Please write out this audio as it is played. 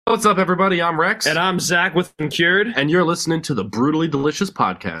What's up, everybody? I'm Rex. And I'm Zach with Uncured. And you're listening to the Brutally Delicious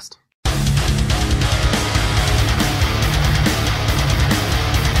Podcast.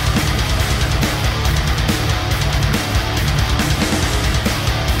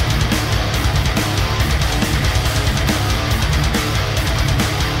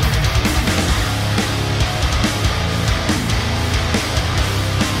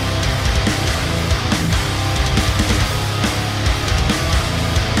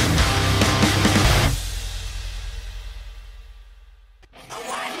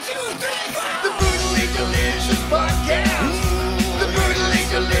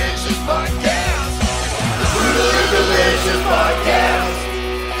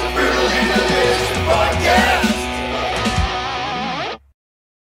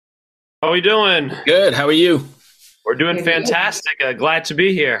 How are we doing? Good. How are you? We're doing fantastic. Glad to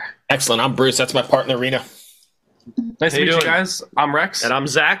be here. Excellent. I'm Bruce. That's my partner, Rena. Nice to meet you guys. I'm Rex. And I'm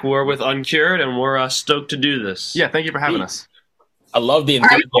Zach. We're with Uncured, and we're stoked to do this. Yeah, thank you for having us. I love the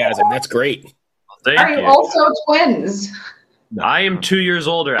enthusiasm. That's great. Thank Are you also twins? I am 2 years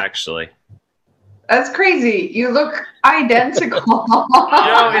older, actually. That's crazy. You look identical.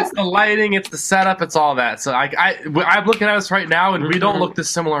 It's the lighting, it's the setup, it's all that. So I'm looking at us right now, and we don't look this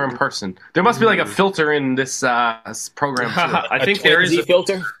similar in person. There must be like a filter in this program. I think there is a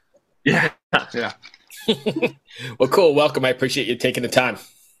filter. Yeah. Well, cool. Welcome. I appreciate you taking the time.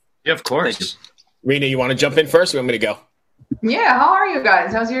 Yeah, of course. Rena, you want to jump in first, or you want me to go? Yeah. How are you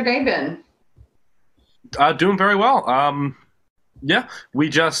guys? How's your day been? Doing very well. Yeah, we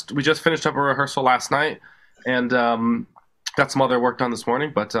just finished up a rehearsal last night, and got some other work done this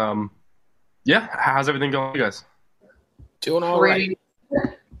morning. But yeah, how's everything going, you guys? Doing all right.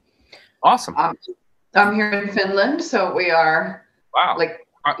 Awesome. I'm here in Finland, so we are. Wow.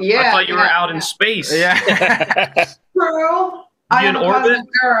 I thought you were out in space. Yeah. True. I am in a orbit? cosmic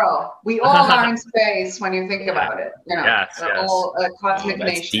girl. We all are in space when you think about it. You know, Yes. all a cosmic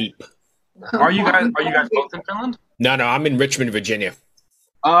That's nation. deep. Are you guys both in Finland? No, I'm in Richmond, Virginia.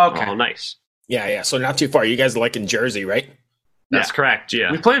 Okay. Oh, nice. Yeah. So not too far. You guys are like in Jersey, right? That's correct,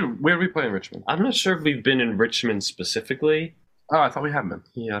 yeah. Where did we play in Richmond? I'm not sure if we've been in Richmond specifically. Oh, I thought we had been.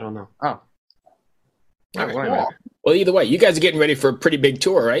 Yeah, I don't know. Oh. All right. Anyway. Well, either way, you guys are getting ready for a pretty big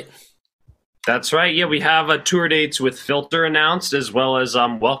tour, right? That's right. Yeah, we have tour dates with Filter announced, as well as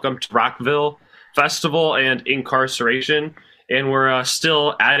Welcome to Rockville Festival and Incarceration. And we're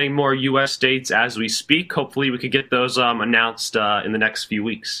still adding more U.S. dates as we speak. Hopefully we could get those announced in the next few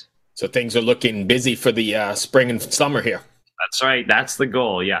weeks. So things are looking busy for the spring and summer here. That's right. That's the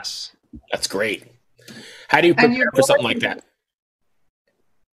goal, yes. That's great. How do you prepare for something like that?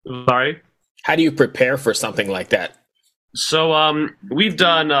 Sorry? How do you prepare for something like that? So we've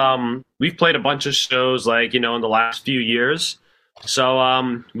played a bunch of shows in the last few years.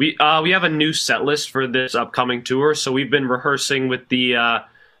 So we have a new set list for this upcoming tour. So we've been rehearsing with the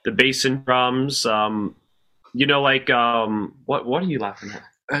bass and drums. What are you laughing at?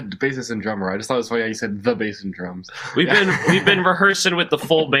 Bassist and drummer. I just thought it was funny how you said the bass and drums. We've been rehearsing with the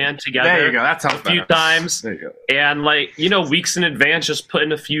full band together. There you go. That sounds a few times. There you go. And weeks in advance, just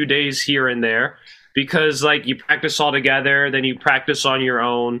putting a few days here and there, because you practice all together, then you practice on your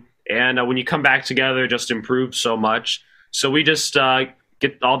own, and when you come back together, it just improves so much. So we just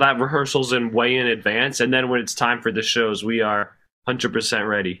get all that rehearsals in way in advance, and then when it's time for the shows, we are 100%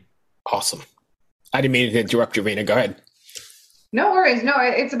 ready. Awesome. I didn't mean to interrupt you, Rena. Go ahead. No worries. No,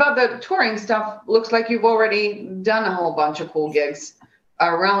 it's about the touring stuff. Looks like you've already done a whole bunch of cool gigs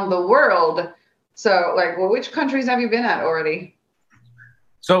around the world. So, which countries have you been at already?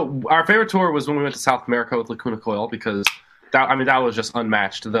 So our favorite tour was when we went to South America with Lacuna Coil, because that was just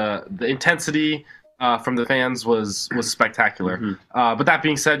unmatched. The intensity from the fans was spectacular. Mm-hmm. But that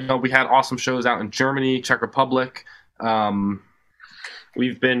being said, we had awesome shows out in Germany, Czech Republic.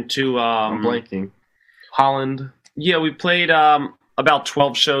 We've been to I'm blanking. Holland. Yeah, we played about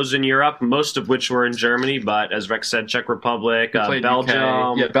 12 shows in Europe, most of which were in Germany. But as Rex said, Czech Republic, Belgium,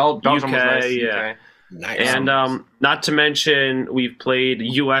 UK. Yeah, Belgium UK, was nice. Yeah. UK. Nice. And not to mention, we've played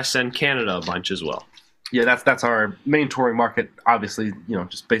U.S. and Canada a bunch as well. Yeah, that's our main touring market, obviously,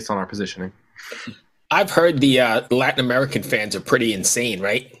 just based on our positioning. I've heard the Latin American fans are pretty insane,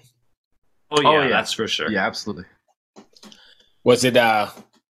 right? Oh yeah, that's for sure. Yeah, absolutely. Was it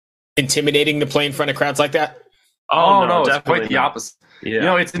intimidating to play in front of crowds like that? Oh no, it's quite the opposite.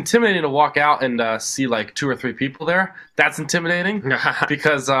 Yeah. It's intimidating to walk out and see 2 or 3 people there. That's intimidating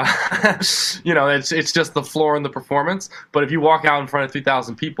because it's just the floor and the performance. But if you walk out in front of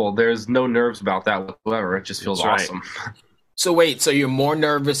 3,000 people, there's no nerves about that whatsoever. It just feels awesome. So wait, so you're more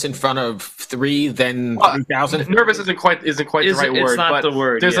nervous in front of 3 than 3,000? Nervous isn't quite the right word. It's not but the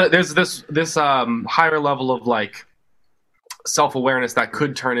word. There's this higher level of like self-awareness that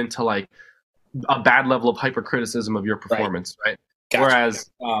could turn into like a bad level of hypercriticism of your performance, right? Gotcha. Whereas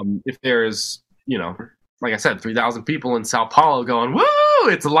if there's, like I said, 3,000 people in Sao Paulo going, woo,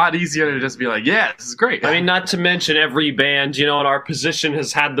 it's a lot easier to just be like, yeah, this is great. I mean, not to mention every band, in our position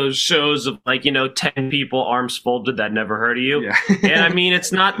has had those shows of like, 10 people, arms folded, that never heard of you. Yeah. And I mean,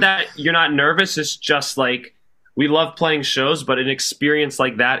 it's not that you're not nervous. It's just like, we love playing shows, but an experience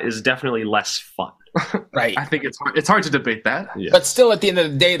like that is definitely less fun. Right. I think it's hard to debate that. Yeah. But still, at the end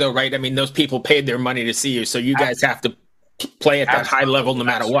of the day, though, right? I mean, those people paid their money to see you, so you guys have to play at that high level no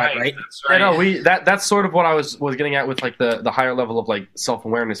matter what, right? That's right. Yeah, no, that's sort of what I was getting at with like the higher level of like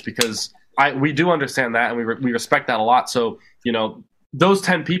self-awareness, because we do understand that and we respect that a lot. So those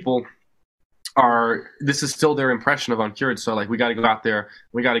 10 people this is still their impression of Uncured. So like we got to go out there,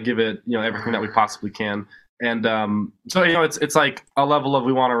 we got to give it everything that we possibly can. And so it's like a level of,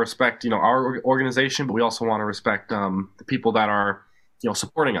 we want to respect our organization, but we also want to respect the people that are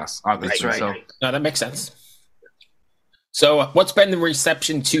supporting us, obviously. Right. So No, that makes sense. So what's been the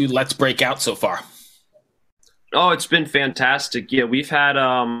reception to Let's Break Out so far? Oh, it's been fantastic. Yeah, we've had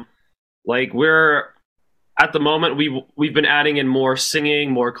we're at the moment we've been adding in more singing,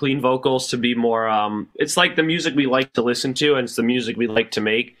 more clean vocals to be more it's like the music we like to listen to, and it's the music we like to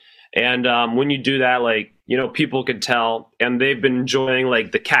make. And when you do that, people can tell, and they've been enjoying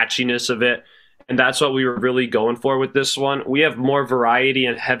like the catchiness of it. And that's what we were really going for with this one. We have more variety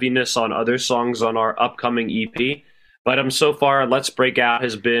and heaviness on other songs on our upcoming EP. But so far, Let's Break Out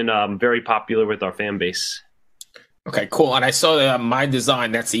has been very popular with our fan base. Okay, cool. And I saw that My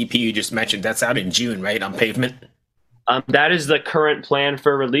Design, that's the EP you just mentioned, that's out in June, right, on Pavement? That is the current plan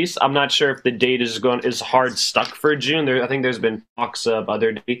for release. I'm not sure if the date is hard stuck for June. I think there's been talks of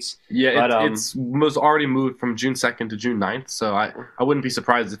other dates. Yeah, it was already moved from June 2nd to June 9th, so I wouldn't be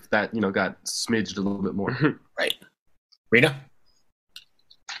surprised if that got smidged a little bit more. Right. Rita?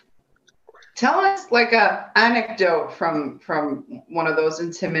 Tell us like a anecdote from one of those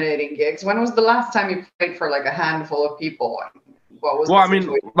intimidating gigs. When was the last time you played for like a handful of people? What was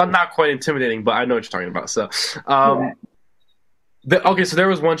not quite intimidating, but I know what you're talking about. So, so there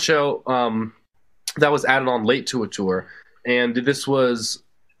was one show that was added on late to a tour, and this was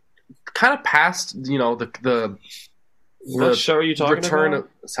kind of past, the what show are you talking return about?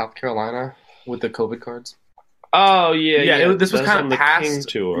 of South Carolina with the COVID cards. Oh yeah. This was kind of past King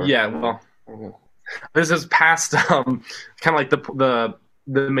tour. Yeah, well, this is past kind of like the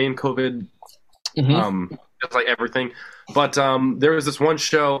main COVID, just like everything. But there was this one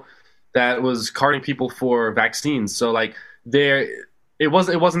show that was carding people for vaccines. So like it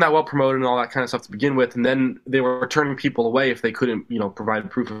wasn't that well promoted and all that kind of stuff to begin with, and then they were turning people away if they couldn't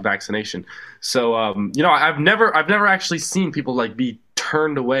provide proof of vaccination. So I've never actually seen people like be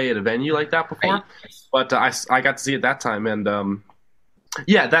turned away at a venue like that before, right. But I got to see it that time, and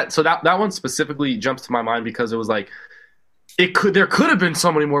that one specifically jumps to my mind because it was like there could have been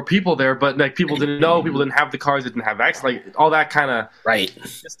so many more people there, but like people didn't know, people didn't have the cards, didn't have vaccines, like all that kind of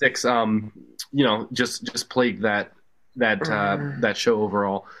statistics, just plagued that show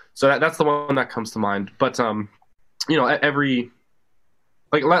overall. So that's the one that comes to mind. But every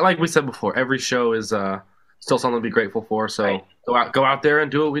like we said before, every show is still something to be grateful for. So go out there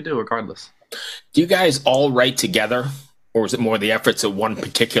and do what we do, regardless. Do you guys all write together, or is it more the efforts of one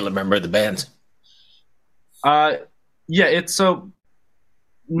particular member of the band? Yeah, it's so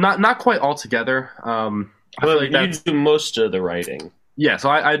not quite all together. I feel like you do most of the writing. Yeah, so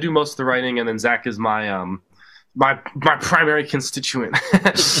I do most of the writing, and then Zach is my my primary constituent.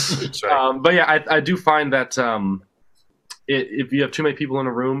 That's right. But yeah, I do find that if you have too many people in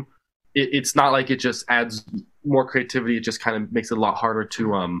a room, it's not like it just adds more creativity. It just kind of makes it a lot harder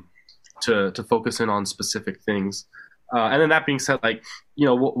to focus in on specific things. And then that being said, like,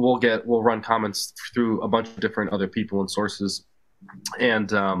 we'll run comments through a bunch of different other people and sources, and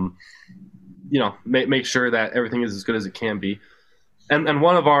make sure that everything is as good as it can be. And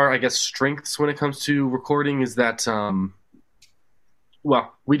one of our, I guess, strengths when it comes to recording is that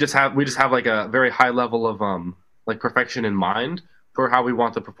we just have like a very high level of like perfection in mind for how we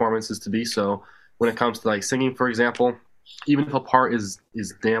want the performances to be. So when it comes to like singing, for example, even if a part is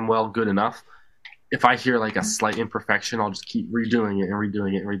damn well good enough, if I hear like a slight imperfection, I'll just keep redoing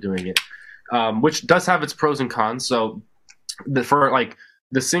it, which does have its pros and cons. So for like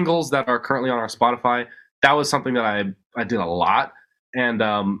the singles that are currently on our Spotify, that was something that I did a lot. And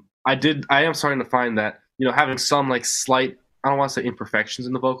I am starting to find that, having some like slight, I don't want to say imperfections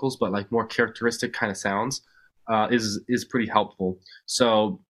in the vocals, but like more characteristic kind of sounds, is pretty helpful.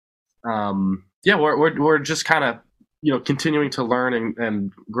 So yeah, we're just kind of continuing to learn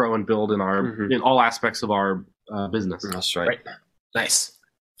and grow and build in our in all aspects of our business. That's right. Nice.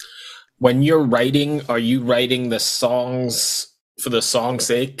 When you're writing, are you writing the songs for the song's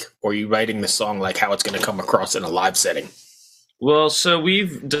sake, or are you writing the song like how it's going to come across in a live setting? Well, so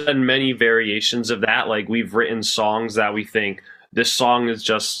we've done many variations of that. Like, we've written songs that we think this song is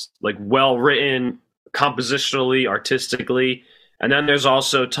just like well written compositionally, artistically. And then there's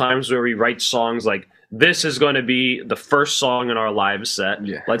also times where we write songs like, this is going to be the first song in our live set.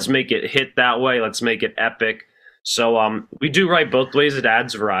 Yeah. Let's make it hit that way. Let's make it epic. So we do write both ways. It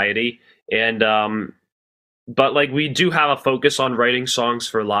adds variety. And but like, we do have a focus on writing songs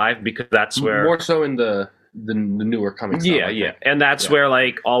for live, because that's where more so in the newer coming stuff. Yeah. And that's where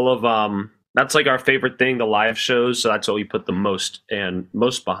like all of that's like our favorite thing, the live shows. So that's what we put the most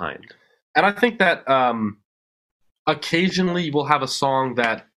behind. And I think that occasionally we'll have a song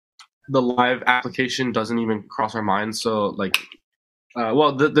that the live application doesn't even cross our minds. So like,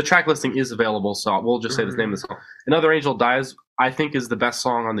 well, the track listing is available, so we'll just say the name of the song. Another Angel Dies, I think, is the best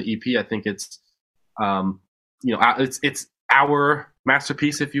song on the EP. I think it's, it's our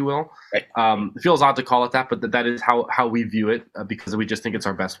masterpiece, if you will. Right. It feels odd to call it that, but that is how we view it, because we just think it's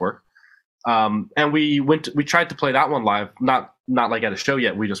our best work. And we tried to play that one live, not like at a show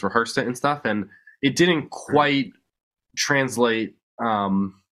yet. We just rehearsed it and stuff, and it didn't quite translate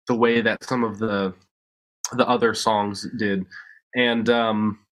the way that some of the other songs did. And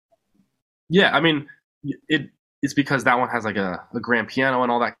yeah, I mean, it's because that one has like a grand piano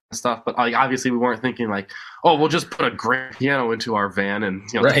and all that kind of stuff. But like, obviously we weren't thinking like, oh, we'll just put a grand piano into our van and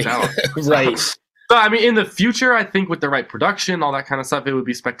right. Right. So I mean, in the future, I think with the right production, all that kind of stuff, it would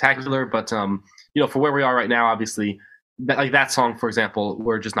be spectacular. But for where we are right now, obviously, that song, for example,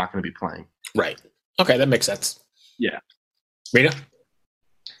 we're just not going to be playing. Right. Okay, that makes sense. Yeah. Rita?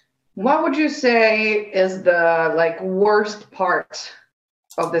 What would you say is the worst part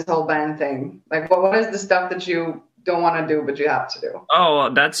of this whole band thing? Like, what is the stuff that you don't want to do but you have to do?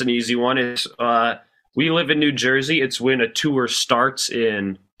 Oh, that's an easy one. It's we live in New Jersey. It's when a tour starts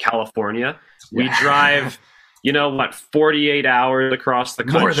in California. We drive, 48 hours across the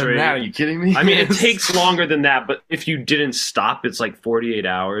country. More than that? Are you kidding me? I mean, it takes longer than that, but if you didn't stop, it's like 48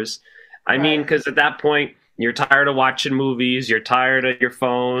 hours. I mean, because at that point, you're tired of watching movies. You're tired of your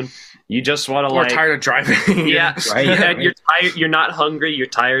phone. You just want to tired of driving. Yeah, right. And you're tired. You're not hungry. You're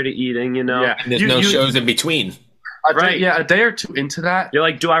tired of eating. Yeah. And there's no shows in between. A day or two into that, you're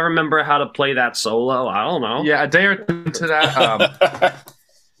like, do I remember how to play that solo? I don't know. Yeah, a day or two into that,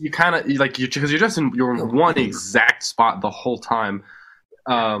 you kind of because you're just in one exact spot the whole time,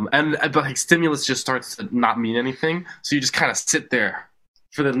 but like stimulus just starts to not mean anything, so you just kind of sit there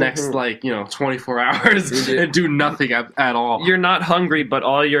for the next 24 hours and do nothing at all. You're not hungry, but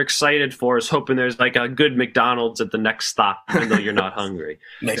all you're excited for is hoping there's like a good McDonald's at the next stop, even though you're not hungry.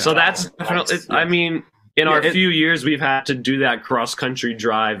 So that's definitely. I mean, in our few years, we've had to do that cross-country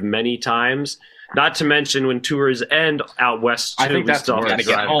drive many times. Not to mention when tours end out west, too, I think that's still have to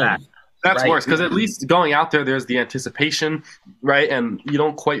get home. That's worse, because at least going out there's the anticipation, right? And you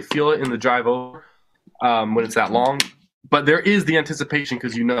don't quite feel it in the drive over when it's that long. But there is the anticipation,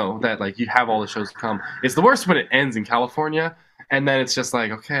 because that you have all the shows to come. It's the worst when it ends in California, and then it's just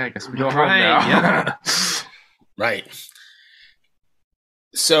like, okay, I guess we go home now. Yeah. Right.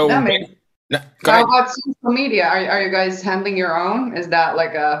 So, how about social media? Are you guys handling your own? Is that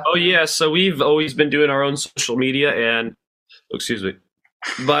like a... Oh, yeah. So we've always been doing our own social media, and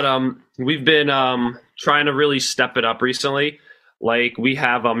but we've been trying to really step it up recently. Like, we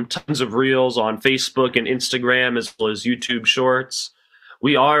have tons of reels on Facebook and Instagram, as well as YouTube Shorts.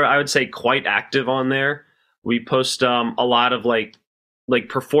 We are, I would say, quite active on there. We post a lot of like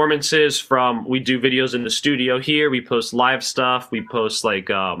performances from. We do videos in the studio here. We post live stuff. We post a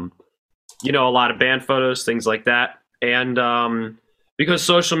lot of band photos, things like that. And because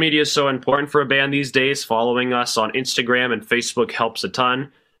social media is so important for a band these days, following us on Instagram and Facebook helps a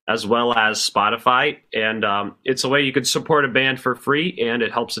ton, as well as Spotify. And it's a way you could support a band for free, and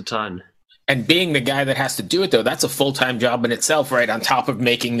it helps a ton. And being the guy that has to do it, though, that's a full-time job in itself, right? On top of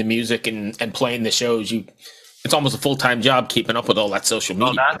making the music and playing the shows, it's almost a full-time job keeping up with all that social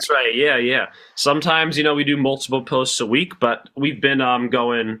media. Oh, that's right. Yeah. Sometimes, we do multiple posts a week, but we've been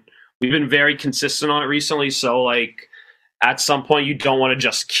we've been very consistent on it recently. So, like, at some point, you don't want to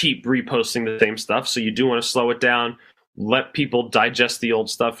just keep reposting the same stuff. So you do want to slow it down, let people digest the old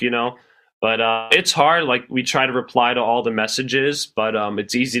stuff, But it's hard. Like, we try to reply to all the messages, but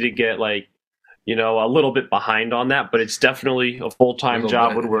it's easy to get a little bit behind on that. But it's definitely a full-time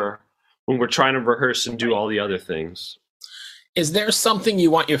job when when we're trying to rehearse and do all the other things. Is there something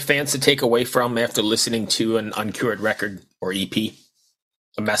you want your fans to take away from after listening to an Uncured record or EP?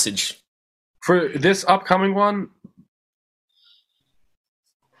 A message? For this upcoming one,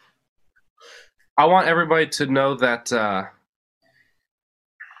 I want everybody to know that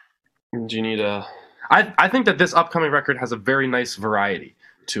Do you need a... I think that this upcoming record has a very nice variety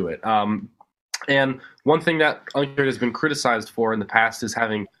to it. And one thing that Uncured has been criticized for in the past is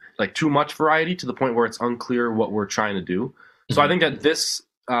having like too much variety to the point where it's unclear what we're trying to do. So I think that this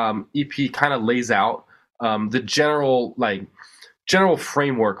EP kind of lays out the general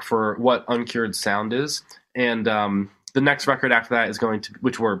framework for what Uncured sound is. And the next record after that is going to,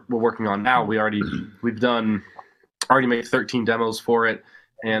 which we're working on now. We've already made 13 demos for it,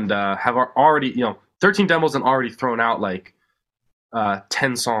 and have already 13 demos and already thrown out like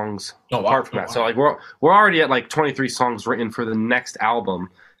 10 songs apart from that. So like we're already at like 23 songs written for the next album,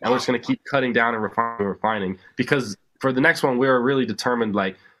 and we're just gonna keep cutting down and refining because for the next one we're really determined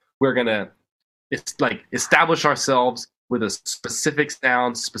like we're gonna establish ourselves with a specific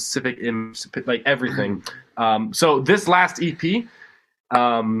sound, specific image, like everything. So this last EP,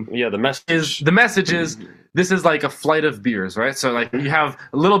 the message is this is like a flight of beers, right? So like you have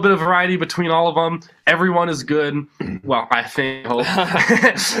a little bit of variety between all of them. Everyone is good. Well, I think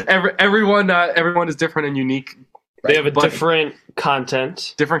everyone is different and unique. They have a different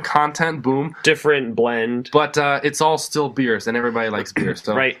content. Different content, boom. Different blend. But it's all still beers, and everybody likes beers.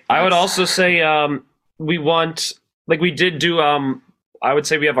 So right. I would also say we want, like we did do, I would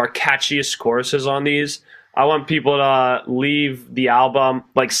say we have our catchiest choruses on these. I want people to leave the album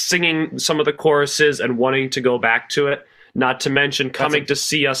like singing some of the choruses and wanting to go back to it. Not to mention coming to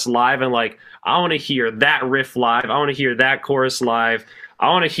see us live and like, I want to hear that riff live. I want to hear that chorus live. I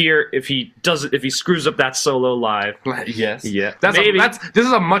want to hear if he screws up that solo live. Yes. Yeah. This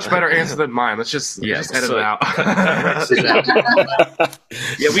is a much better answer than mine. Let's just edit it out.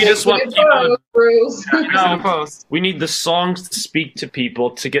 Yeah, we just want people to, we need the songs to speak to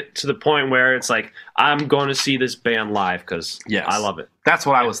people to get to the point where it's like, I'm going to see this band live because I love it. That's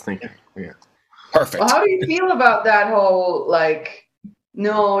what I was thinking. Yeah. Perfect. Well, how do you feel about that whole like,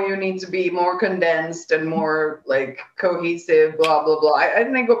 no, you need to be more condensed and more like cohesive, blah blah blah. I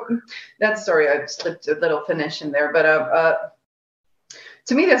think that story I slipped a little finish in there, but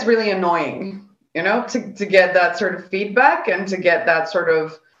to me that's really annoying. To get that sort of feedback and to get that sort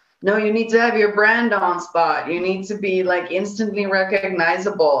of no, you need to have your brand on spot. You need to be like instantly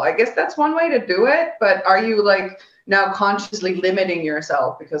recognizable. I guess that's one way to do it, but are you like now consciously limiting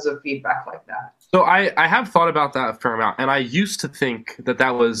yourself because of feedback like that? So I have thought about that a fair amount, and I used to think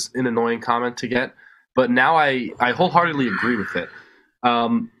that was an annoying comment to get, but now I wholeheartedly agree with it.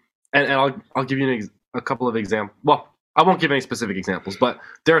 And I'll give you a couple of examples. Well, I won't give any specific examples, but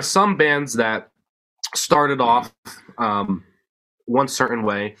there are some bands that started off one certain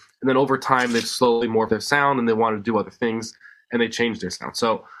way, and then over time they slowly morphed their sound, and they wanted to do other things, and they changed their sound.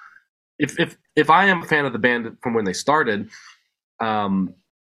 So if I am a fan of the band from when they started,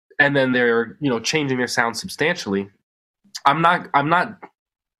 and then they're changing their sound substantially, I'm not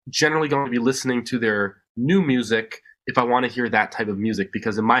generally going to be listening to their new music if I want to hear that type of music,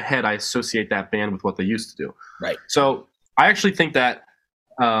 because in my head I associate that band with what they used to do. Right. So I actually think that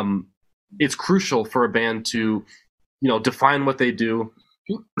it's crucial for a band to define what they do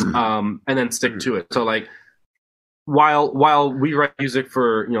and then stick to it. So like while we write music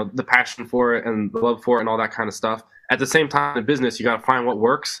for the passion for it and the love for it and all that kind of stuff, at the same time in business you got to find what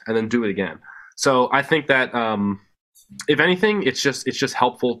works and then do it again. So I think that if anything, it's just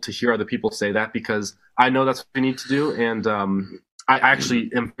helpful to hear other people say that, because I know that's what we need to do, and I actually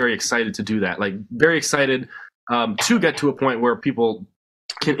am very excited to do that. Like very excited to get to a point where people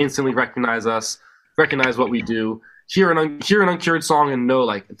can instantly recognize us, recognize what we do, hear an Uncured song and know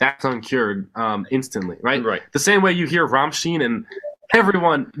like that's Uncured instantly, right? Right. The same way you hear Rammstein and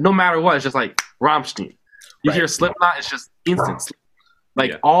everyone, no matter what, is just like Rammstein. You hear Slipknot, it's just instant.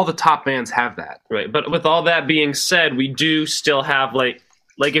 Like all the top bands have that. Right. But with all that being said, we do still have like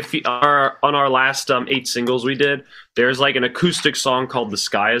if you are on our last 8 singles we did, there's like an acoustic song called The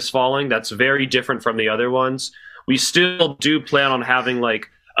Sky Is Falling that's very different from the other ones. We still do plan on having like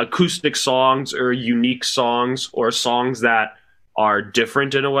acoustic songs or unique songs or songs that are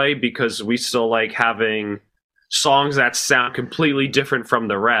different in a way, because we still like having songs that sound completely different from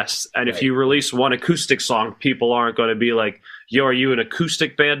the rest. And if you release one acoustic song, people aren't going to be like, yo, are you an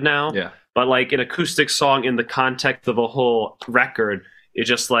acoustic band now? Yeah. But like an acoustic song in the context of a whole record, it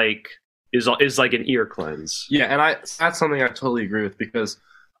just like is like an ear cleanse. Yeah, and that's something I totally agree with, because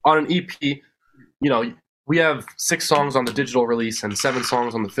on an EP, we have 6 songs on the digital release and 7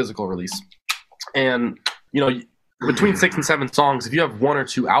 songs on the physical release. And, between 6 and 7 songs, if you have 1 or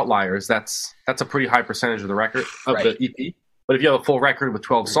 2 outliers, that's a pretty high percentage of the record, of the EP. But if you have a full record with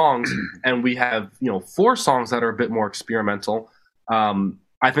 12 songs and we have, 4 songs that are a bit more experimental,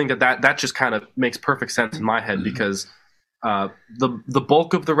 I think that just kind of makes perfect sense in my head, because the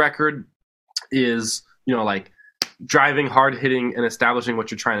bulk of the record is, like driving, hard hitting, and establishing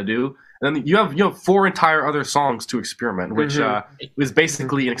what you're trying to do. And then you have 4 entire other songs to experiment, which is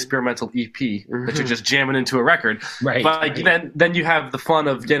basically an experimental EP that you're just jamming into a record. Right. But then you have the fun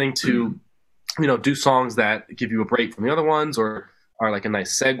of getting to do songs that give you a break from the other ones, or are like a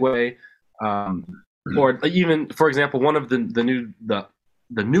nice segue, or even, for example, one of the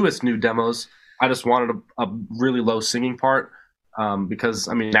newest new demos, I just wanted a really low singing part, because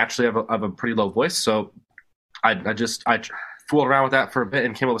naturally I have a pretty low voice, so I fooled around with that for a bit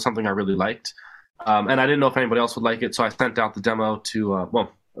and came up with something I really liked, and I didn't know if anybody else would like it, so I sent out the demo to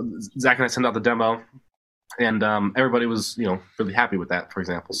Zach and I sent out the demo, and everybody was really happy with that, for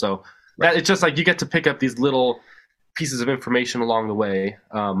example. So that it's just like you get to pick up these little pieces of information along the way,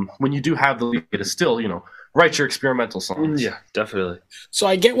 when you do have the lead to still write your experimental songs. Yeah, definitely. So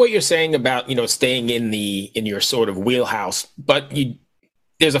I get what you're saying about staying in your sort of wheelhouse, but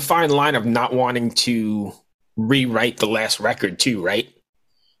there's a fine line of not wanting to rewrite the last record too, right?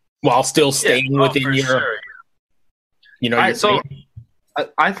 While still staying within your, sure.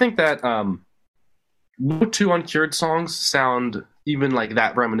 I think that no 2 Uncured songs sound even like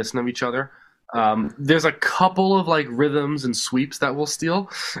that reminiscent of each other. There's a couple of like rhythms and sweeps that we'll steal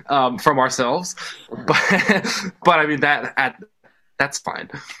from ourselves, but that's fine.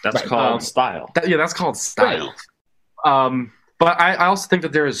 That's called style. That's called style. Right. But I also think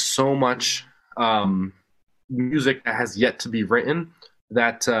that there is so much music that has yet to be written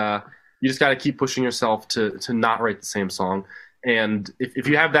that you just got to keep pushing yourself to not write the same song. And if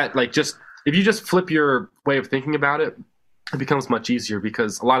you have that, if you just flip your way of thinking about it, it becomes much easier,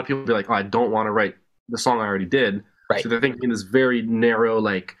 because a lot of people will be like, I don't want to write the song I already did. Right. So they're thinking in this very narrow,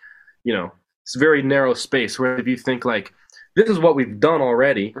 it's very narrow space, where if you think this is what we've done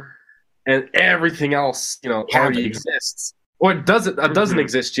already and everything else, already exists, or it doesn't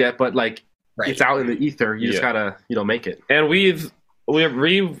exist yet, but it's out in the ether. You just gotta, make it. And we've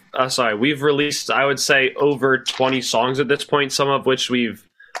released, I would say, over 20 songs at this point, some of which we've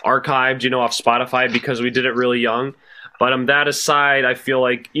archived, off Spotify, because we did it really young. But that aside, I feel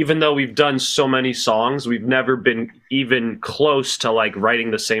like even though we've done so many songs, we've never been even close to writing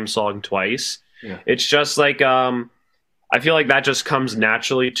the same song twice. Yeah. It's just I feel like that just comes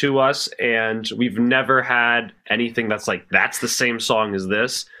naturally to us, and we've never had anything that's that's the same song as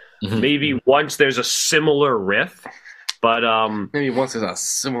this. Mm-hmm. Maybe once there's a similar riff, but maybe once there's a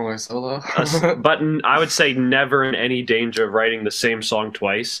similar solo. But I would say never in any danger of writing the same song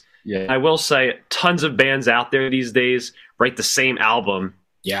twice. Yeah, I will say tons of bands out there these days write the same album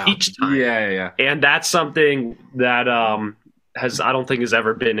each time. Yeah. And that's something that I don't think has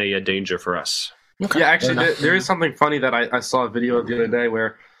ever been a danger for us. Okay. Yeah, actually, there is something funny that I saw a video of the other day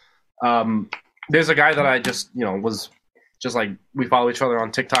where there's a guy that I just, was just we follow each other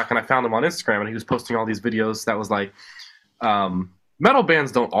on TikTok, and I found him on Instagram, and he was posting all these videos that was metal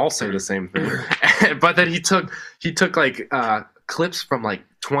bands don't all say the same thing. But then he took clips from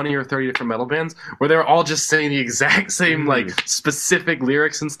 20 or 30 different metal bands where they're all just saying the exact same specific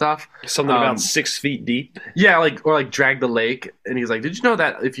lyrics and stuff. Something about 6 feet deep. Yeah, or Drag the Lake. And he's like, did you know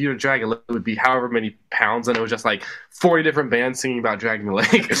that if you were to drag a lake, it would be however many pounds? And it was just 40 different bands singing about dragging the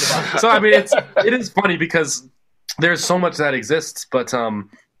lake. So it is funny because there's so much that exists, but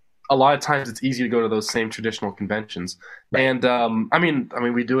a lot of times it's easy to go to those same traditional conventions. Right.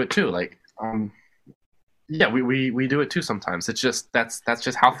 And we do it too. Yeah, we do it too sometimes. It's just that's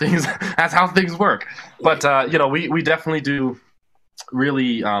just how things work. But we definitely do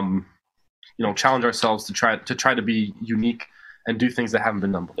really challenge ourselves to try to be unique and do things that haven't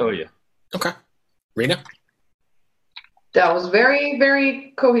been done before. Oh yeah. Okay. Rena? That was very,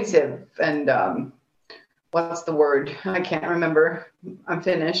 very cohesive, and what's the word? I can't remember. I'm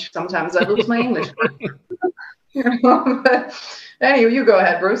Finnish. Sometimes I lose my English. But anyway, you go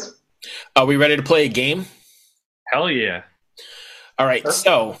ahead, Bruce. Are we ready to play a game? Hell yeah. All right,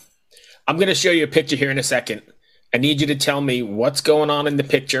 so I'm going to show you a picture here in a second. I need you to tell me what's going on in the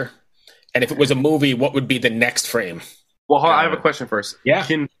picture, and if it was a movie, what would be the next frame? Well, I have a question first. Yeah.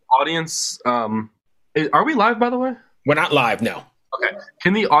 Can audience are we live, by the way? We're not live, no. Okay.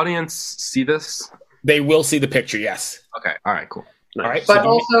 Can the audience see this? They will see the picture, yes. Okay. All right, cool. All right, But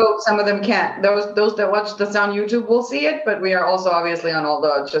also, some of them can't. Those that watch this on YouTube will see it, but we are also obviously on all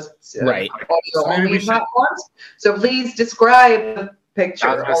the audio only platforms. So please describe the picture.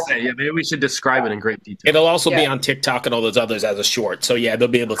 I was going to say, maybe we should describe it in great detail. It'll also be on TikTok and all those others as a short. So they'll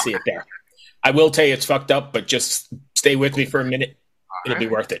be able to see it there. I will tell you it's fucked up, but just stay with me for a minute. It'll be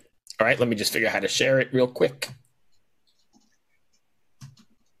worth it. All right, let me just figure out how to share it real quick.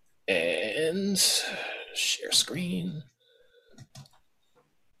 And share screen.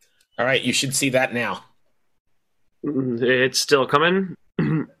 All right, you should see that now. It's still coming.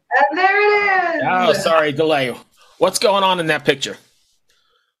 And there it is. Oh, sorry, delay. What's going on in that picture?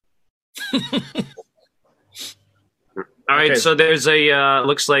 All right, so there's a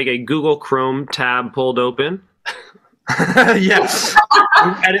looks like a Google Chrome tab pulled open. Yes.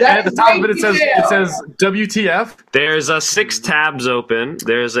 At the top of it says WTF. There's 6 tabs open.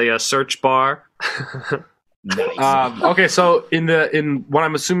 There's a search bar. Nice. Okay, so in what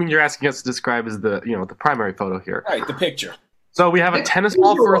I'm assuming you're asking us to describe is the primary photo here. Right, the picture. So we have a tennis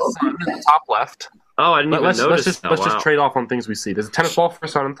ball for a sun in the top left. Oh, I didn't even notice. Let's just trade off on things we see. There's a tennis ball for a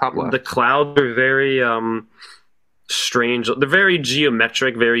sun in the top left. The clouds are very strange. They're very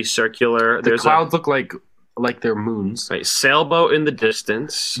geometric, very circular. The clouds look like they're moons. Right, sailboat in the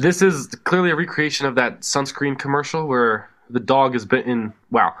distance. This is clearly a recreation of that sunscreen commercial where the dog is biting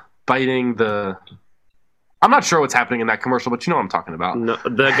the... I'm not sure what's happening in that commercial, but you know what I'm talking about. No,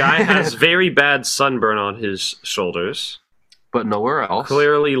 the guy has very bad sunburn on his shoulders. But nowhere else.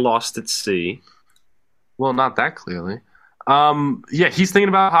 Clearly lost at sea. Well, not that clearly. He's thinking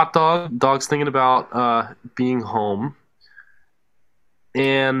about hot dog. Dog's thinking about being home.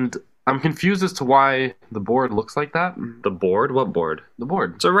 And I'm confused as to why the board looks like that. The board? What board? The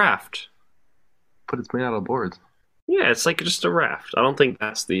board. It's a raft. But it's made out of boards. Yeah, it's like just a raft. I don't think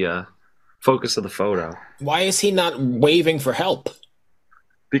that's the focus of the photo. Why is he not waving for help?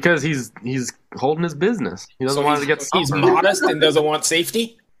 Because he's holding his business. He doesn't want to get sunburned. He's modest and doesn't want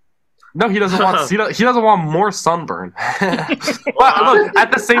safety? No, he doesn't want. He doesn't want more sunburn. But look,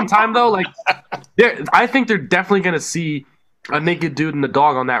 at the same time, though, I think they're definitely going to see a naked dude and a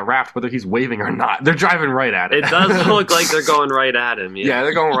dog on that raft, whether he's waving or not. They're driving right at it. It does look like they're going right at him. Yeah,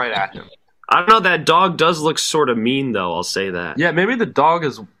 they're going right at him. I don't know. That dog does look sort of mean, though. I'll say that. Yeah, maybe the dog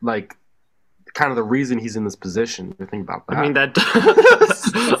is kind of the reason he's in this position. Think about that. I mean, that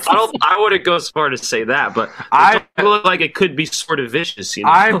I wouldn't go as far to say that, but I look like it could be sort of vicious.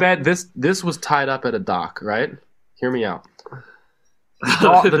 I bet this was tied up at a dock, right? Hear me out.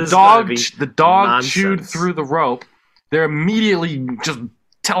 The dog chewed through the rope. They're immediately just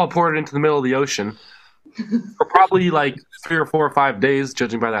teleported into the middle of the ocean for probably 3 or 4 or 5 days,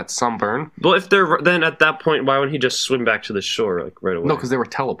 judging by that sunburn. Well, if they're then at that point, why wouldn't he just swim back to the shore right away? No, because they were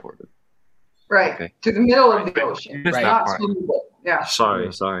teleported. Right, to the middle of the ocean. Right. Not swimmable. Yeah.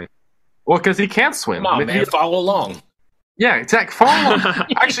 Sorry. Well, because he can't swim. Come on, man, follow along. Yeah, exactly. Follow along.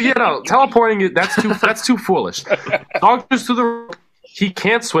 Actually, teleporting, that's too foolish. Dog just to the... He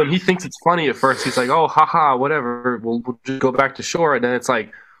can't swim. He thinks it's funny at first. He's like, oh, haha, whatever. We'll just go back to shore. And then it's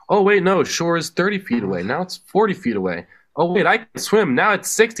like, oh, wait, no, shore is 30 feet away. Now it's 40 feet away. Oh, wait, I can swim. Now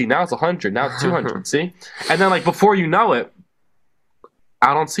it's 60. Now it's 100. Now it's 200. See? And then, before you know it,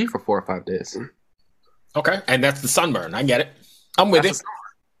 out on sea for 4 or 5 days. Okay, and that's the sunburn. I get it. I'm with it.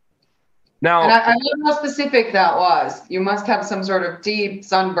 Now, and I know how specific that was. You must have some sort of deep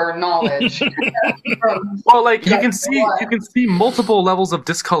sunburn knowledge. Well, you can see multiple levels of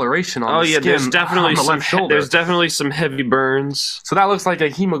discoloration on the skin. There's definitely on the left shoulder. There's definitely some heavy burns. So that looks like a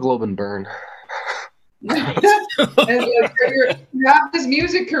hemoglobin burn. You have this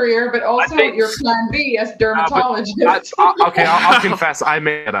music career, but also your plan B as dermatologist. I'll confess, I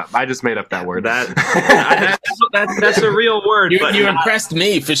made it up. I just made up that word. That's a real word. You impressed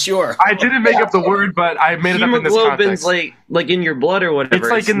me for sure. I didn't make up the word, but I made it up in this context. Hemoglobin's like in your blood or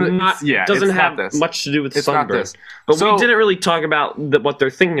whatever. It's doesn't have much to do with sunburn. But we didn't really talk about what they're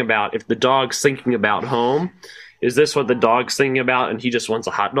thinking about. If the dog's thinking about home. Is this what the dog's thinking about and he just wants a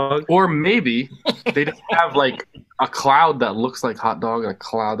hot dog? Or maybe they just have a cloud that looks like hot dog and a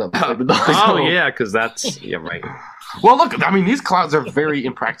cloud that looks like the dog. Oh, yeah, because that's... Yeah, right. Well, look, these clouds are very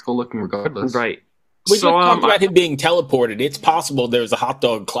impractical looking regardless. Right. We talked about him being teleported. It's possible there's a hot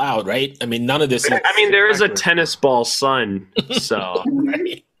dog cloud, right? I mean, none of this... there is a tennis ball sun, so...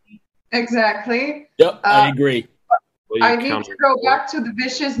 Right. Exactly. Yep, I agree. I need to go back to the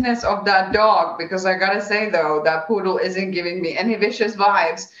viciousness of that dog because I gotta say though that poodle isn't giving me any vicious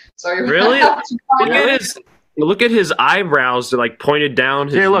vibes. So you really look at his eyebrows. They're pointed down.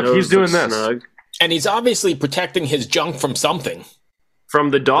 His look, nose he's doing this, snug. And he's obviously protecting his junk from something. From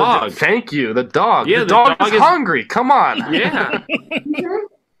the dog. Thank you, the dog. Yeah, the dog is hungry. Come on. Yeah.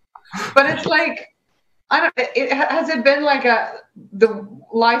 But it's like, has it been like the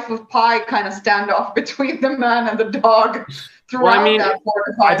Life of Pi kind of standoff between the man and the dog throughout that 4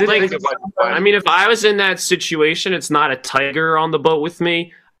 to 5 days? I mean, if I was in that situation, it's not a tiger on the boat with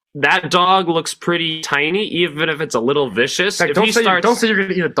me. That dog looks pretty tiny, even if it's a little vicious. If don't say you're going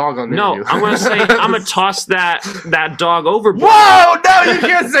to eat a dog on the interview. I'm going to say I'm going to toss that dog overboard. Whoa! No, you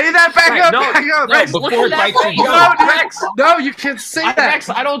can't say that. Back up. Back up. Rex, before look at that it face. bites you. No, No, you can't say that. Rex,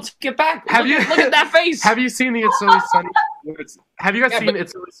 I don't take it back. Look at that face. Have you seen the It's Always Sunny? Have you guys seen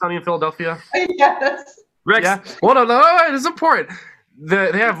It's Always Sunny in Philadelphia? Yes. Rex. Yeah. Well, no, it's important.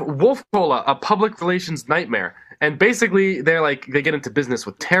 They have Wolf Cola, a public relations nightmare. And basically, they get into business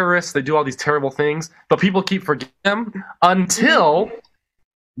with terrorists. They do all these terrible things, but people keep forgetting them until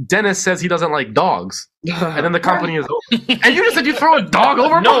Dennis says he doesn't like dogs, and then the company is over. And you just said you throw a dog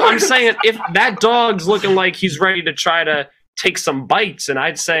overboard? No, I'm saying if that dog's looking like he's ready to try to take some bites, and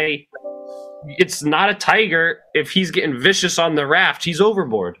I'd say it's not a tiger. If he's getting vicious on the raft, he's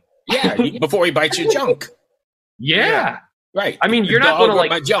overboard. Yeah, before he bites your junk. Yeah. Right. I mean, you're not going to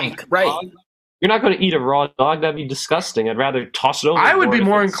my junk. Right. You're not going to eat a raw dog. That'd be disgusting. I'd rather toss it over. I would be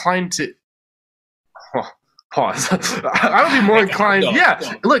more inclined to pause. I would be more inclined.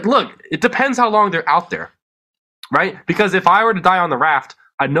 Yeah. Look. It depends how long they're out there, right? Because if I were to die on the raft,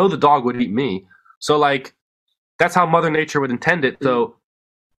 I know the dog would eat me. So that's how Mother Nature would intend it. So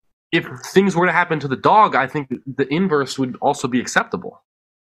if things were to happen to the dog, I think the inverse would also be acceptable.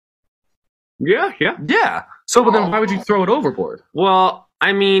 Yeah. So, but then why would you throw it overboard? Well,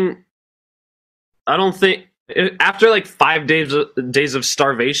 I mean, I don't think after 5 days of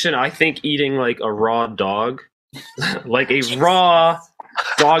starvation, I think eating a raw dog, like a raw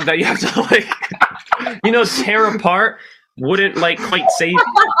dog that you have to tear apart, wouldn't quite save you,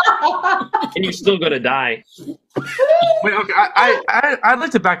 and you're still gonna die. Wait, okay, I'd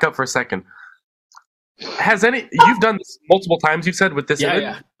like to back up for a second. You've done this multiple times, you've said, with this image?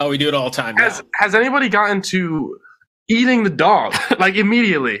 Yeah. Oh, we do it all the time. Has anybody gotten to eating the dog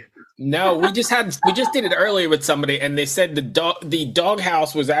immediately? No, we just did it earlier with somebody, and they said the dog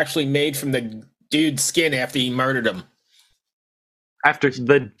house was actually made from the dude's skin after he murdered him. After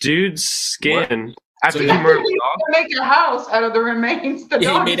the dude's skin? What? After he murdered the dog? Make a house out of the remains.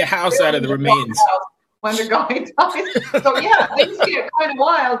 He made a house out of the remains. When the guy dies. So yeah, things get kind of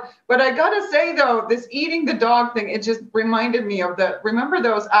wild. But I gotta say though, this eating the dog thing, it just reminded me of remember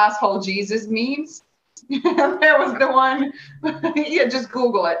those asshole Jesus memes? There was the one, yeah, just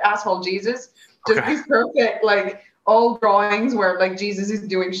Google it, asshole Jesus. Just these perfect old drawings where Jesus is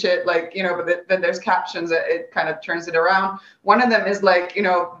doing shit but then there's captions that it kind of turns it around. One of them is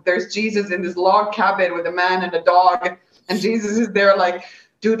there's Jesus in this log cabin with a man and a dog, and Jesus is there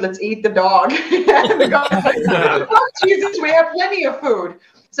dude, let's eat the dog. And the guy's like, oh, Jesus, we have plenty of food.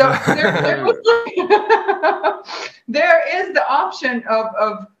 So there is the option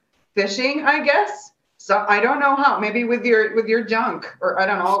of fishing, I guess. So I don't know how. Maybe with your junk, or I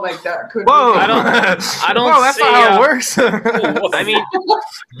don't know, that could. Whoa! I don't. Whoa, that's not how it works. I mean,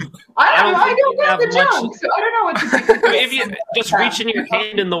 I don't have the junk, so I don't know what to do. If you just reaching your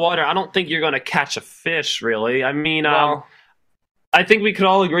hand in the water, I don't think you're going to catch a fish. Really, I mean, I think we could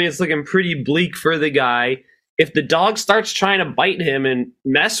all agree it's looking pretty bleak for the guy. If the dog starts trying to bite him and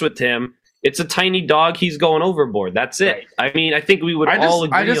mess with him, it's a tiny dog. He's going overboard. That's it. Right. I mean, I think we would all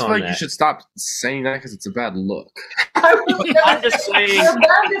agree on that. I just feel like you should stop saying that because it's a bad look. I'm just saying. Your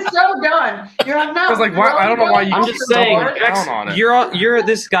bag is so done. You have now. Why, I don't know why you. I'm just saying. Down on it. You're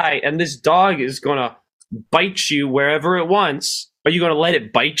this guy, and this dog is gonna bite you wherever it wants. Are you gonna let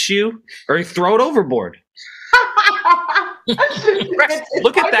it bite you, or throw it overboard? Rex,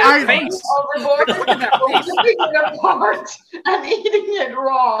 look at that face. Overboard, ripping it apart and eating it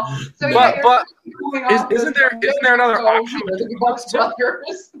raw. So but isn't there another option?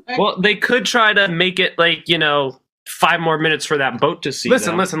 Well, they could try to make it 5 more minutes for that boat to see.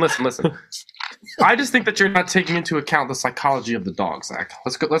 Listen. I just think that you're not taking into account the psychology of the dog, Zach.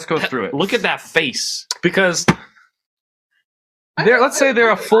 Let's go through it. Look at that face. Because let's say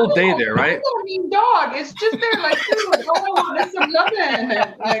they're a full day there, right? I don't mean dog. It's just they're there's some loving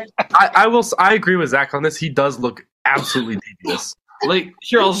it. I agree with Zach on this. He does look absolutely devious. The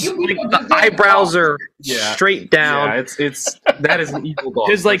eyebrows are straight down. Yeah, it's that is an evil dog.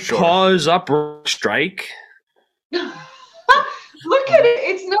 His paws up strike. Look at it.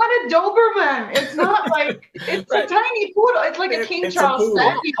 It's not a Doberman. It's not it's a tiny poodle. It's like a King Charles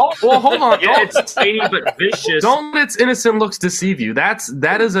Spaniel. Well, hold on. Yeah, it's tiny but vicious. Don't let its innocent looks deceive you. That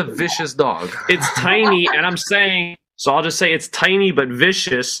is a vicious dog. It's tiny, and I'm saying So I'll just say it's tiny but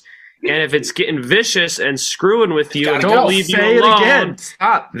vicious. And if it's getting vicious and screwing with you and Don't leave you say it alone, again.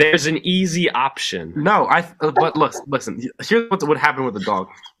 Stop. there's an easy option. No, but listen. Here's what would happen with the dog.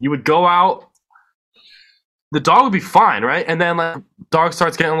 You would go out. The dog would be fine, right? And then like dog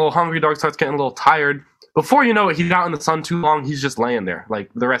starts getting a little hungry. Dog starts getting a little tired. Before you know it, he's out in the sun too long. He's just laying there like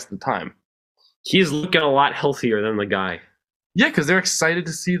the rest of the time. He's looking a lot healthier than the guy. Yeah, because they're excited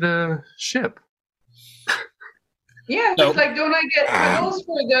to see the ship. Yeah, it's like, don't I get medals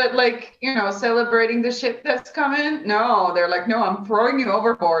for the, like, you know, celebrating the ship that's coming? No, they're like, no, I'm throwing you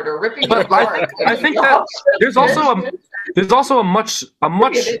overboard or ripping you apart. I think that there's also a much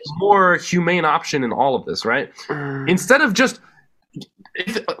more humane option in all of this, right? Instead of just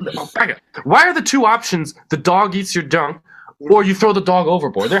why are the two options the dog eats your junk or you throw the dog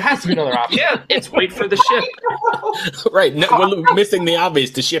overboard? There has to be another option. Yeah, it's wait for the ship. Right. No, we're missing the obvious.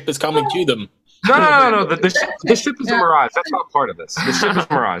 The ship is coming to them. No. The ship is a mirage. That's not part of this. The ship is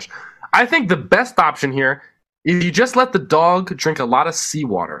a mirage. I think the best option here is you just let the dog drink a lot of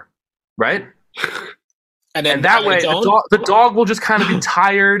seawater, right? And that way, the dog will just kind of be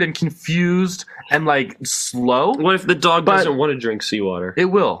tired and confused and like slow. What if the dog doesn't want to drink seawater? It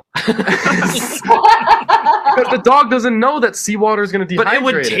will. Because the dog doesn't know that seawater is going to dehydrate. But it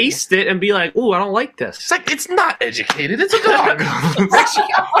would taste it and be like, "Ooh, I don't like this." It's like it's not educated. It's a dog.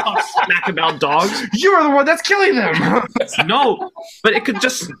 Smack about dogs. You're the one that's killing them. No, but it could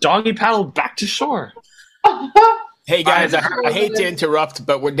just doggy paddle back to shore. Hey guys, I hate to interrupt,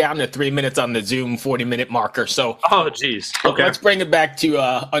 but we're down to 3 minutes on the Zoom 40-minute marker. So, geez. Okay, let's bring it back to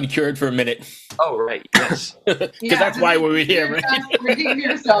Uncured for a minute. Oh right, yes, because that's why we were here. Right? Redeem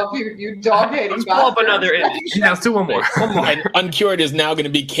yourself, you dog-hating. Let's pull up another image. Yeah, let's do one more. And Uncured is now going to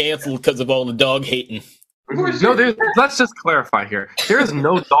be canceled because of all the dog hating. No, let's just clarify here. There is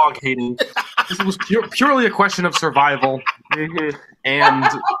no dog hating. This was purely a question of survival,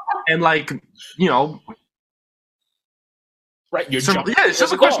 and like right, it's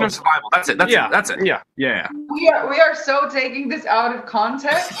just a question of survival. That's it. That's it. Yeah. We are so taking this out of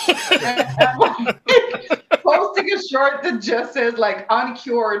context. and posting a short that just says like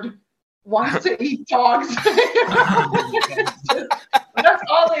Uncured wants to eat dogs. That's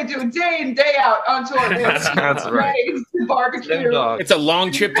all they do day in, day out on tour. That's right. Barbecue. It's a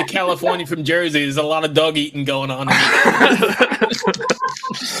long trip to California from Jersey. There's a lot of dog eating going on. in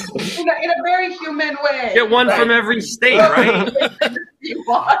a very human way. Get one from every state, right?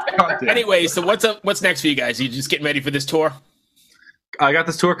 Anyway, so what's next for you guys? Are you just getting ready for this tour? I got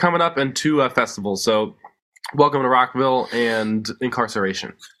this tour coming up and 2 festivals. So Welcome to Rockville and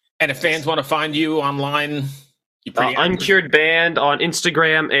Incarceration. And if fans want to find you online, Uncured Band on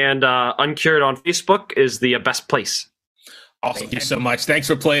Instagram and Uncured on Facebook is the best place. Awesome. Thank you so much. Thanks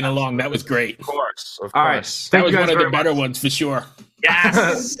for playing along. That was great. Of course. All right. That was one of the better ones for sure.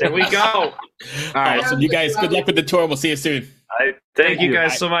 Yes. There we go. All right. So you guys, good luck with the tour. We'll see you soon. Thank you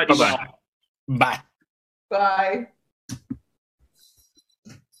guys so much. Bye-bye. Bye. Bye.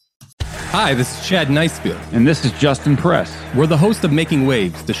 Hi, this is Chad Nicefield. And this is Justin Press. We're the host of Making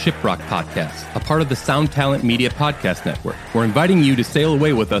Waves, the Shiprock podcast, a part of the Sound Talent Media Podcast Network. We're inviting you to sail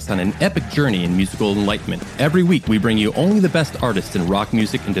away with us on an epic journey in musical enlightenment. Every week, we bring you only the best artists in rock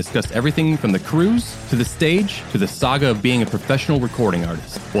music and discuss everything from the cruise, to the stage, to the saga of being a professional recording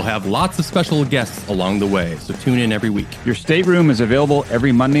artist. We'll have lots of special guests along the way, so tune in every week. Your stateroom is available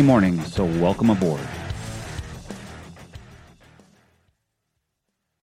every Monday morning, so welcome aboard.